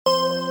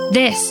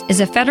This is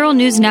a Federal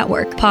News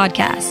Network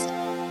podcast.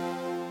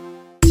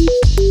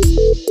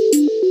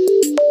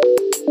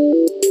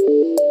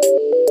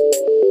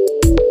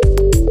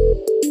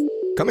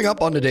 Coming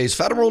up on today's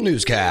Federal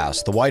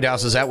Newscast, the White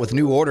House is out with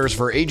new orders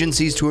for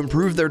agencies to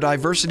improve their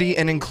diversity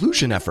and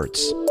inclusion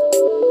efforts.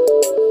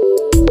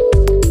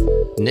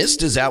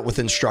 NIST is out with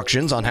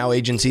instructions on how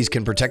agencies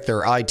can protect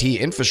their IT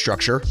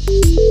infrastructure.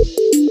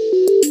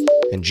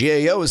 And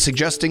GAO is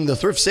suggesting the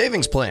Thrift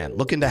Savings Plan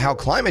look into how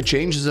climate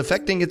change is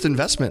affecting its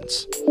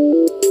investments.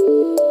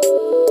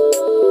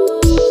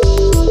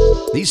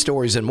 These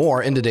stories and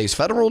more in today's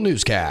Federal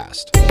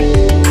Newscast.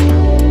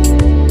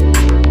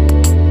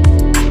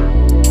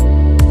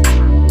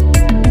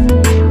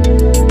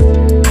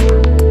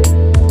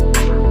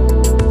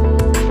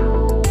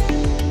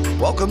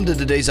 Welcome to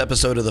today's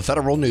episode of the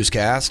Federal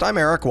Newscast. I'm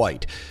Eric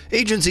White.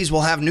 Agencies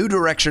will have new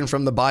direction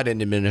from the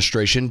Biden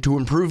administration to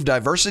improve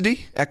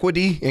diversity,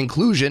 equity,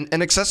 inclusion,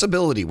 and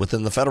accessibility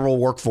within the federal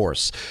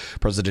workforce.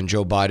 President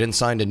Joe Biden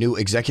signed a new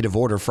executive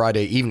order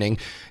Friday evening.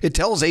 It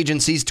tells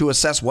agencies to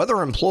assess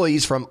whether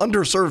employees from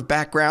underserved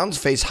backgrounds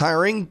face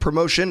hiring,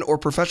 promotion, or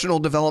professional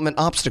development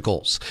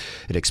obstacles.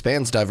 It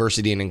expands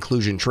diversity and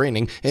inclusion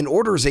training and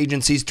orders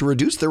agencies to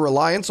reduce their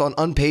reliance on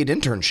unpaid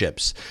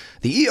internships.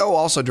 The EO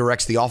also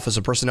directs the Office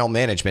of Personnel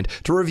Management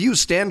to review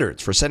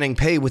standards for setting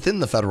pay within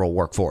the federal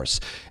workforce.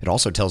 It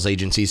also tells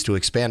agencies to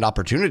expand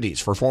opportunities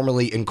for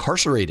formerly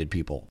incarcerated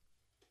people.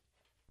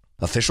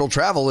 Official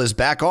travel is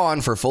back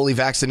on for fully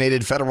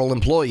vaccinated federal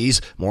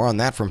employees. More on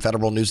that from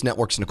Federal News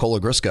Network's Nicola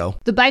Grisco.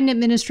 The Biden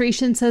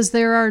administration says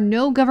there are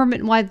no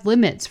government-wide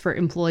limits for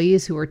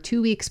employees who are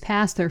 2 weeks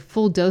past their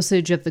full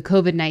dosage of the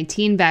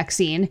COVID-19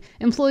 vaccine.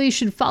 Employees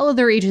should follow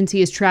their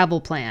agency's travel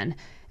plan.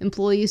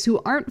 Employees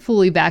who aren't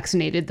fully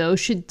vaccinated, though,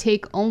 should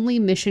take only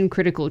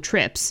mission-critical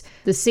trips.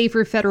 The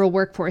Safer Federal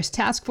Workforce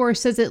Task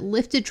Force says it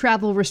lifted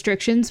travel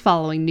restrictions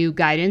following new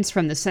guidance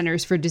from the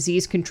Centers for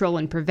Disease Control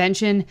and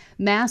Prevention.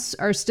 Masks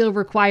are still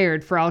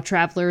required for all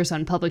travelers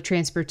on public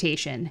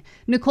transportation.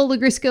 Nicola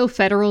Grisco,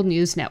 Federal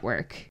News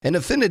Network. An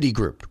affinity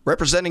group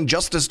representing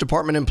Justice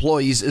Department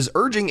employees is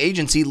urging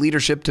agency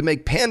leadership to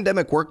make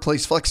pandemic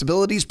workplace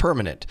flexibilities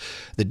permanent.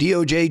 The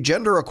DOJ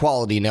Gender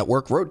Equality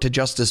Network wrote to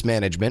Justice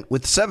Management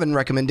with 7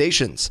 recommendations.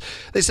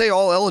 They say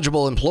all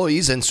eligible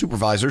employees and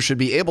supervisors should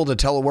be able to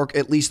telework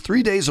at least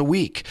 3 days a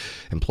week.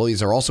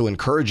 Employees are also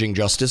encouraging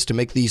Justice to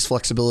make these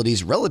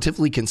flexibilities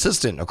relatively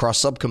consistent across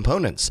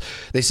subcomponents.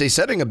 They say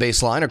setting a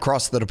baseline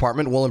across the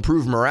department will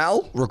improve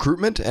morale,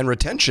 recruitment, and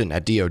retention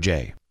at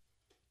DOJ.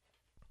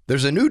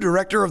 There's a new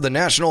director of the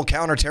National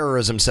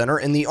Counterterrorism Center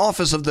in the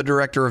Office of the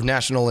Director of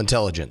National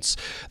Intelligence.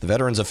 The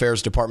Veterans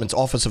Affairs Department's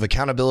Office of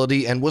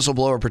Accountability and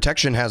Whistleblower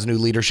Protection has new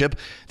leadership.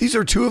 These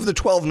are 2 of the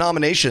 12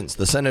 nominations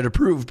the Senate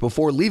approved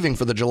before leaving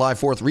for the July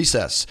 4th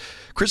recess.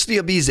 Christy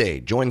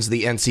Abize joins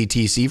the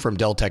NCTC from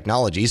Dell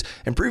Technologies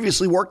and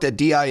previously worked at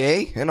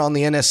DIA and on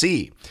the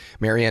NSC.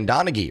 Marianne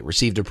Donaghy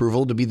received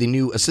approval to be the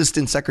new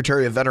Assistant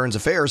Secretary of Veterans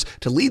Affairs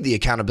to lead the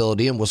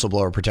Accountability and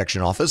Whistleblower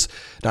Protection Office.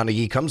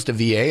 Donaghy comes to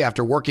VA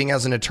after working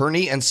as an attorney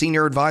and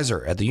senior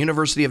advisor at the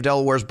University of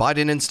Delaware's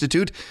Biden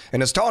Institute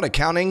and has taught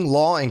accounting,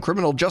 law, and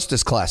criminal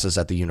justice classes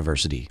at the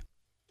university.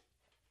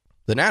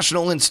 The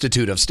National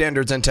Institute of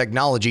Standards and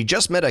Technology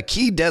just met a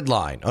key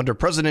deadline under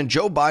President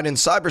Joe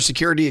Biden's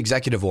cybersecurity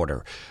executive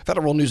order.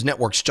 Federal News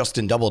Network's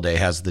Justin Doubleday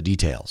has the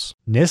details.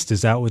 NIST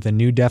is out with a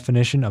new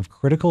definition of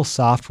critical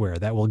software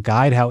that will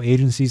guide how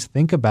agencies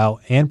think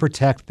about and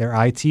protect their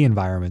IT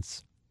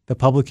environments. The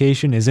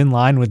publication is in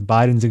line with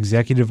Biden's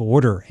executive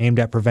order aimed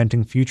at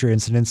preventing future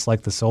incidents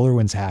like the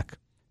SolarWinds hack.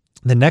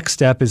 The next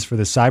step is for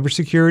the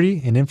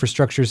Cybersecurity and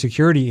Infrastructure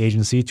Security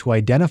Agency to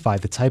identify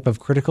the type of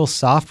critical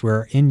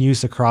software in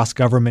use across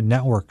government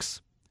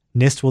networks.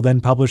 NIST will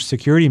then publish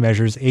security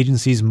measures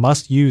agencies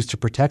must use to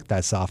protect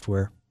that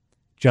software.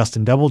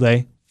 Justin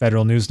Doubleday,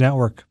 Federal News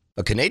Network.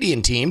 A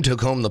Canadian team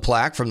took home the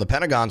plaque from the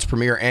Pentagon's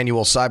premier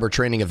annual cyber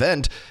training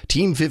event.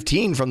 Team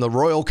 15 from the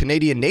Royal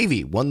Canadian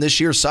Navy won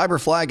this year's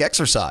Cyber Flag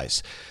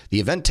exercise.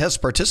 The event tests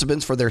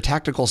participants for their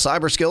tactical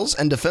cyber skills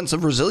and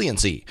defensive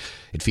resiliency.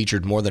 It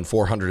featured more than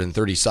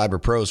 430 cyber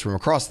pros from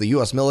across the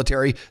U.S.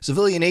 military,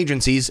 civilian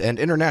agencies, and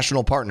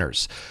international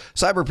partners.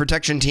 Cyber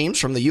protection teams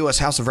from the U.S.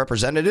 House of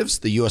Representatives,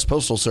 the U.S.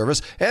 Postal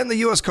Service, and the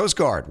U.S. Coast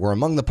Guard were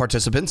among the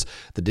participants.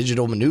 The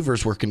digital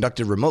maneuvers were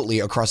conducted remotely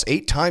across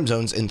 8 time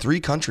zones in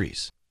 3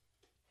 countries.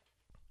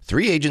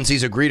 3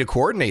 agencies agree to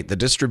coordinate the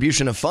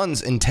distribution of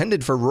funds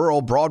intended for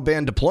rural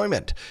broadband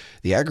deployment.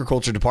 The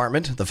Agriculture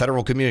Department, the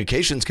Federal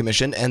Communications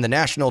Commission, and the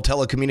National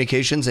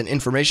Telecommunications and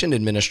Information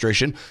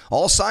Administration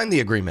all signed the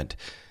agreement.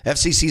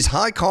 FCC's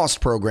High Cost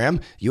Program,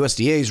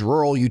 USDA's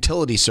Rural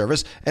Utility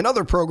Service, and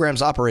other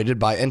programs operated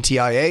by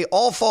NTIA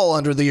all fall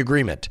under the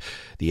agreement.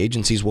 The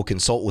agencies will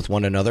consult with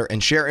one another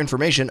and share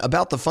information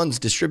about the funds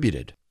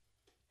distributed.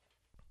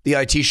 The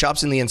IT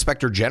shops in the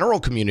Inspector General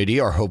community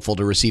are hopeful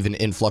to receive an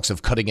influx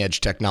of cutting-edge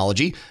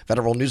technology.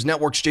 Federal News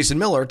Network's Jason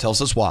Miller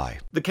tells us why.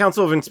 The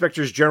Council of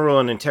Inspectors General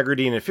on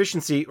Integrity and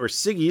Efficiency, or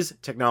CIGI's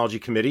Technology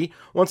Committee,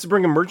 wants to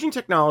bring emerging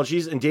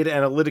technologies and data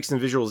analytics and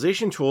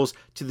visualization tools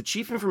to the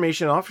Chief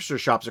Information Officer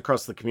shops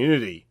across the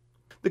community.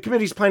 The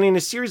committee's planning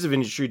a series of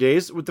industry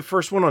days, with the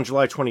first one on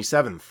July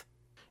 27th.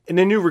 In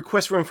a new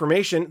request for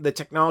information, the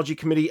Technology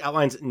Committee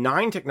outlines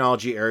 9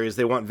 technology areas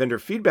they want vendor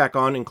feedback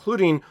on,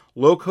 including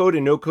low-code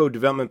and no-code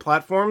development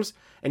platforms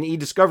and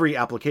e-discovery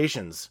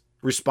applications.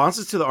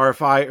 Responses to the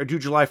RFI are due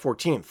July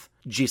 14th.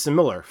 Jason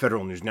Miller,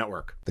 Federal News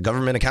Network. The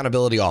Government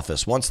Accountability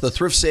Office wants the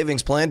Thrift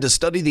Savings Plan to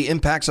study the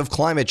impacts of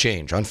climate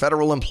change on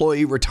federal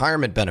employee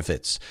retirement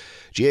benefits.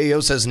 GAO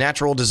says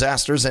natural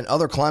disasters and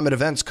other climate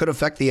events could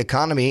affect the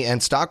economy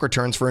and stock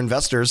returns for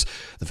investors.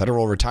 The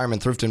Federal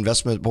Retirement Thrift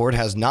Investment Board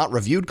has not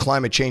reviewed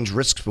climate change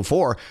risks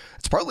before.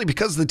 It's partly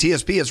because the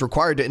TSB is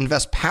required to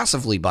invest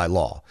passively by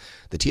law.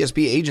 The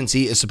TSB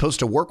agency is supposed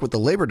to work with the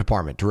Labor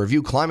Department to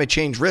review climate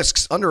change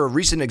risks under a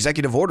recent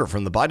executive order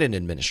from the Biden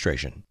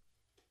administration.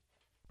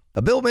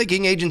 A bill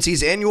making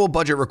agencies' annual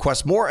budget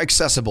requests more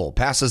accessible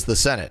passes the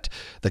Senate.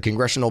 The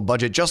Congressional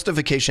Budget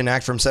Justification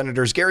Act from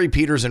Senators Gary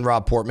Peters and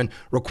Rob Portman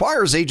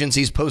requires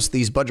agencies post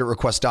these budget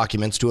request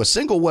documents to a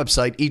single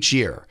website each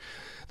year.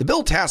 The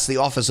bill tasks the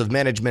Office of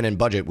Management and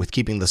Budget with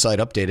keeping the site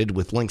updated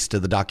with links to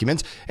the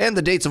documents and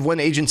the dates of when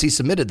agencies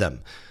submitted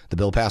them. The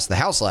bill passed the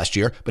House last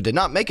year, but did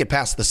not make it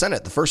past the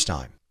Senate the first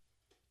time.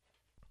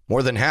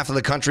 More than half of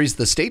the countries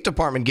the State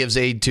Department gives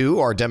aid to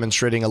are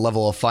demonstrating a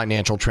level of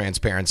financial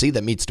transparency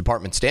that meets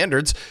department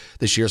standards.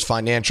 This year's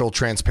Financial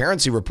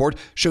Transparency Report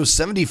shows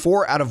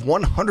 74 out of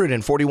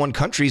 141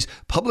 countries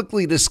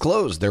publicly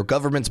disclose their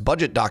government's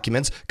budget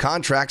documents,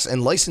 contracts,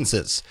 and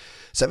licenses.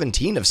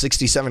 17 of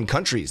 67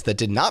 countries that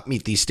did not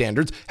meet these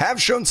standards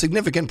have shown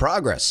significant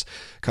progress.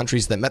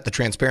 Countries that met the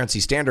transparency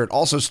standard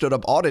also stood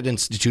up audit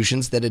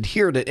institutions that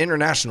adhere to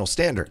international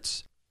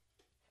standards.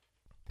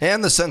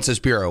 And the Census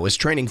Bureau is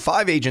training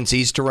 5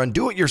 agencies to run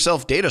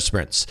do-it-yourself data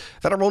sprints.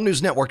 Federal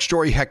News Network's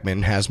Jory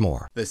Heckman has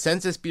more. The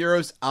Census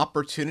Bureau's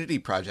Opportunity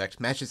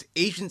Project matches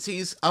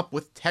agencies up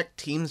with tech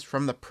teams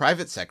from the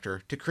private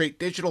sector to create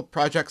digital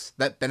projects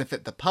that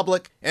benefit the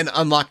public and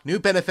unlock new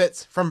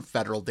benefits from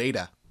federal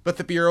data. But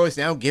the Bureau is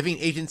now giving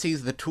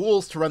agencies the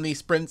tools to run these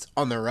sprints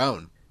on their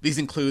own. These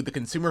include the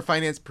Consumer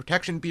Finance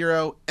Protection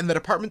Bureau and the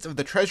Departments of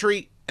the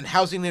Treasury and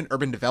Housing and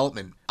Urban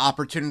Development.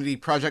 Opportunity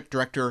Project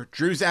Director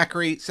Drew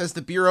Zachary says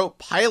the Bureau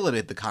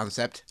piloted the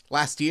concept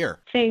last year.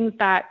 Things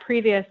that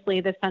previously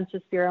the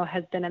Census Bureau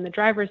has been in the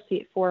driver's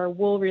seat for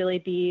will really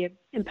be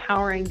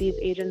empowering these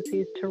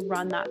agencies to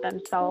run that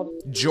themselves.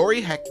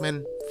 Jory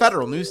Heckman,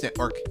 Federal News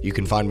Network. You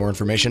can find more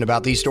information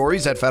about these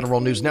stories at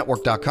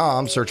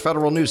federalnewsnetwork.com. Search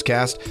Federal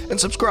Newscast and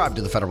subscribe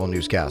to the Federal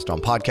Newscast on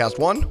Podcast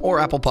One or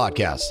Apple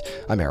Podcasts.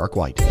 I'm Eric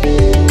White.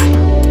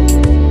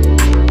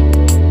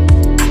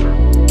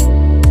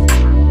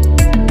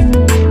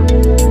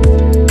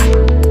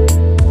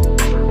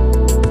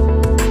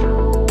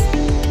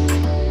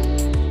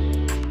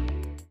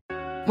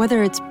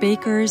 Whether it's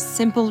Baker's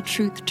Simple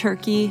Truth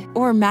Turkey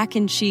or mac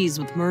and cheese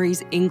with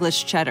Murray's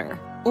English Cheddar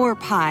or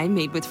pie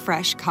made with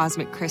fresh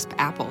Cosmic Crisp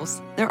apples,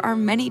 there are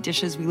many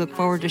dishes we look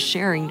forward to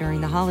sharing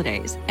during the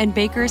holidays. And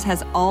Baker's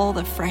has all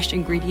the fresh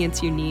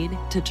ingredients you need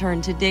to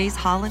turn today's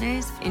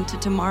holidays into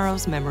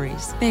tomorrow's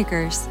memories.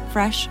 Baker's,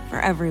 fresh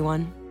for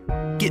everyone.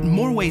 Get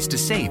more ways to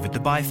save at the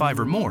Buy 5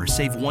 or More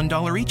Save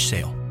 $1 each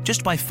sale.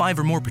 Just buy 5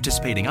 or more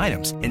participating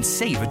items and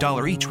save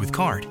 $1 each with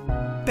card.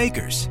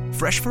 Baker's,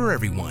 fresh for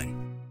everyone.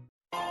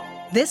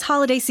 This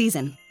holiday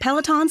season,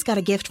 Peloton's got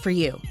a gift for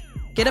you.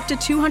 Get up to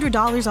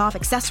 $200 off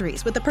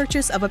accessories with the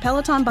purchase of a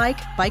Peloton bike,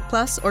 Bike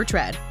Plus, or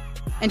Tread.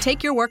 And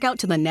take your workout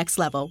to the next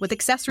level with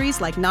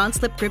accessories like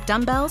non-slip grip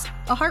dumbbells,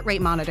 a heart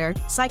rate monitor,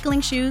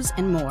 cycling shoes,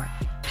 and more.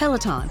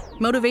 Peloton,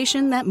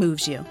 motivation that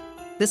moves you.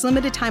 This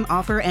limited time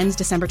offer ends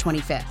December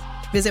 25th.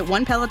 Visit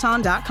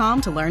onepeloton.com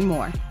to learn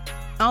more.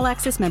 All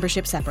access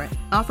membership separate.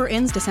 Offer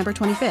ends December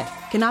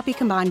 25th. Cannot be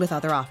combined with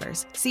other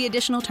offers. See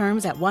additional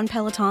terms at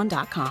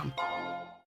onepeloton.com.